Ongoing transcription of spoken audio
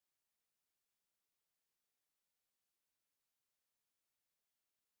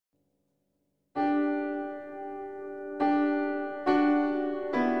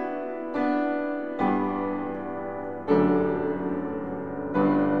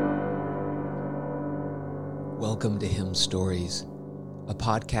Welcome to Hymn Stories, a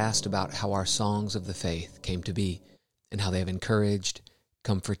podcast about how our songs of the faith came to be and how they have encouraged,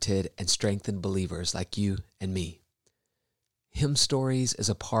 comforted, and strengthened believers like you and me. Hymn Stories is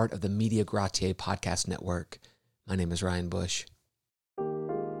a part of the Media Gratiae podcast network. My name is Ryan Bush.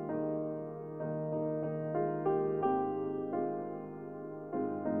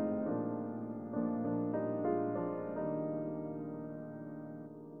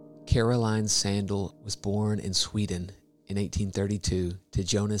 Caroline Sandel was born in Sweden in 1832 to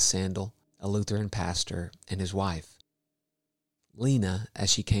Jonas Sandel, a Lutheran pastor, and his wife. Lena, as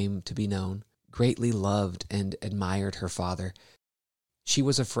she came to be known, greatly loved and admired her father. She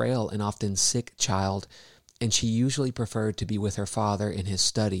was a frail and often sick child, and she usually preferred to be with her father in his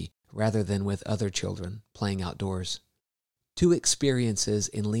study rather than with other children playing outdoors. Two experiences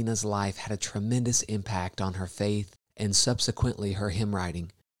in Lena's life had a tremendous impact on her faith and subsequently her hymn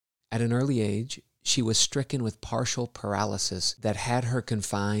writing. At an early age, she was stricken with partial paralysis that had her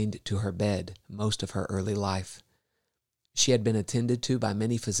confined to her bed most of her early life. She had been attended to by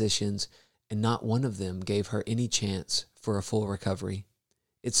many physicians, and not one of them gave her any chance for a full recovery.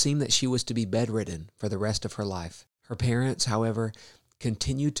 It seemed that she was to be bedridden for the rest of her life. Her parents, however,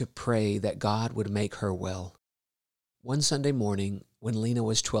 continued to pray that God would make her well. One Sunday morning, when Lena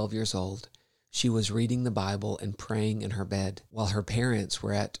was 12 years old, she was reading the Bible and praying in her bed while her parents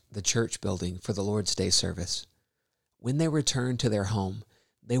were at the church building for the Lord's Day service. When they returned to their home,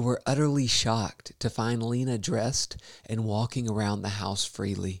 they were utterly shocked to find Lena dressed and walking around the house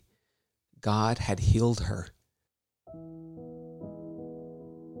freely. God had healed her.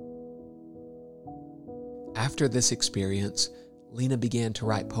 After this experience, Lena began to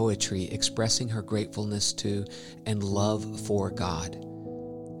write poetry expressing her gratefulness to and love for God.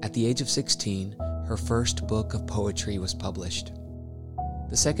 At the age of 16, her first book of poetry was published.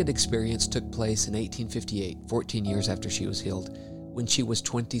 The second experience took place in 1858, 14 years after she was healed, when she was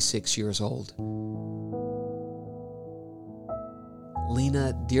 26 years old.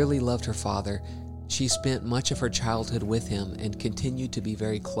 Lena dearly loved her father. She spent much of her childhood with him and continued to be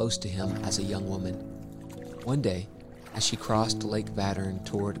very close to him as a young woman. One day, as she crossed Lake Vättern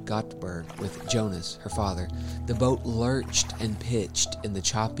toward Gothenburg with Jonas, her father, the boat lurched and pitched in the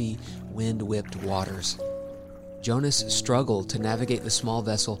choppy, wind-whipped waters. Jonas struggled to navigate the small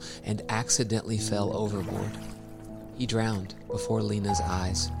vessel and accidentally fell overboard. He drowned before Lena's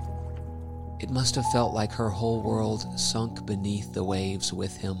eyes. It must have felt like her whole world sunk beneath the waves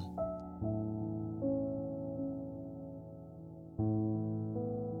with him.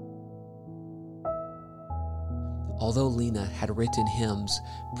 Although Lena had written hymns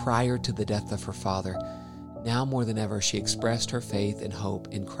prior to the death of her father, now more than ever she expressed her faith and hope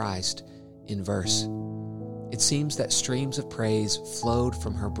in Christ in verse. It seems that streams of praise flowed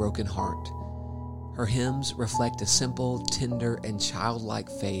from her broken heart. Her hymns reflect a simple, tender, and childlike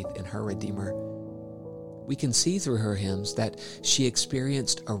faith in her Redeemer. We can see through her hymns that she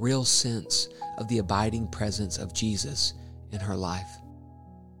experienced a real sense of the abiding presence of Jesus in her life.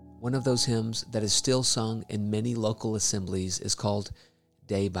 One of those hymns that is still sung in many local assemblies is called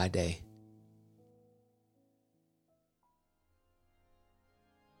Day by Day.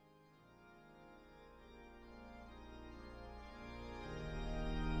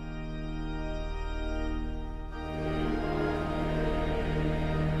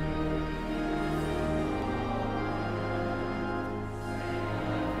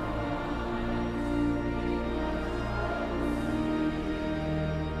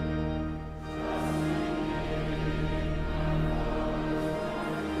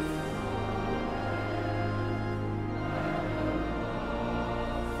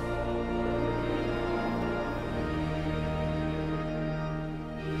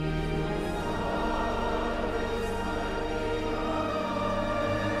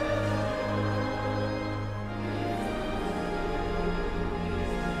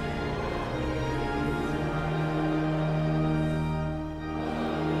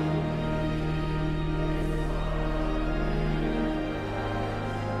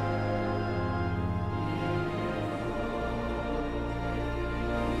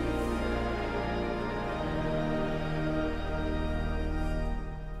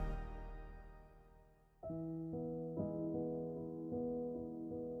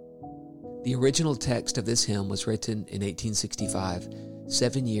 The original text of this hymn was written in 1865,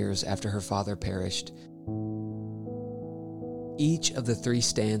 7 years after her father perished. Each of the three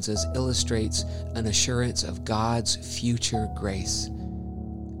stanzas illustrates an assurance of God's future grace.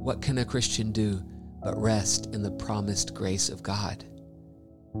 What can a Christian do but rest in the promised grace of God?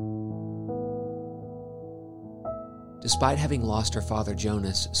 Despite having lost her father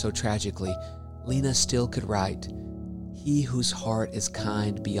Jonas so tragically, Lena still could write, "He whose heart is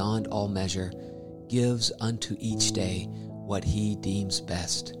kind beyond all measure gives unto each day what he deems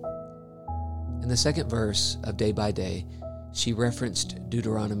best." In the second verse of Day by Day, she referenced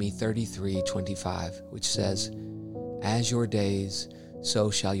Deuteronomy 33:25, which says, "As your days, so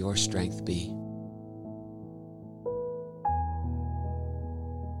shall your strength be."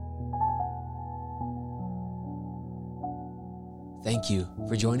 Thank you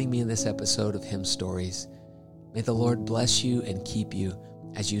for joining me in this episode of Hymn Stories. May the Lord bless you and keep you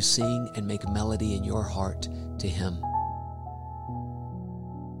as you sing and make melody in your heart to Him.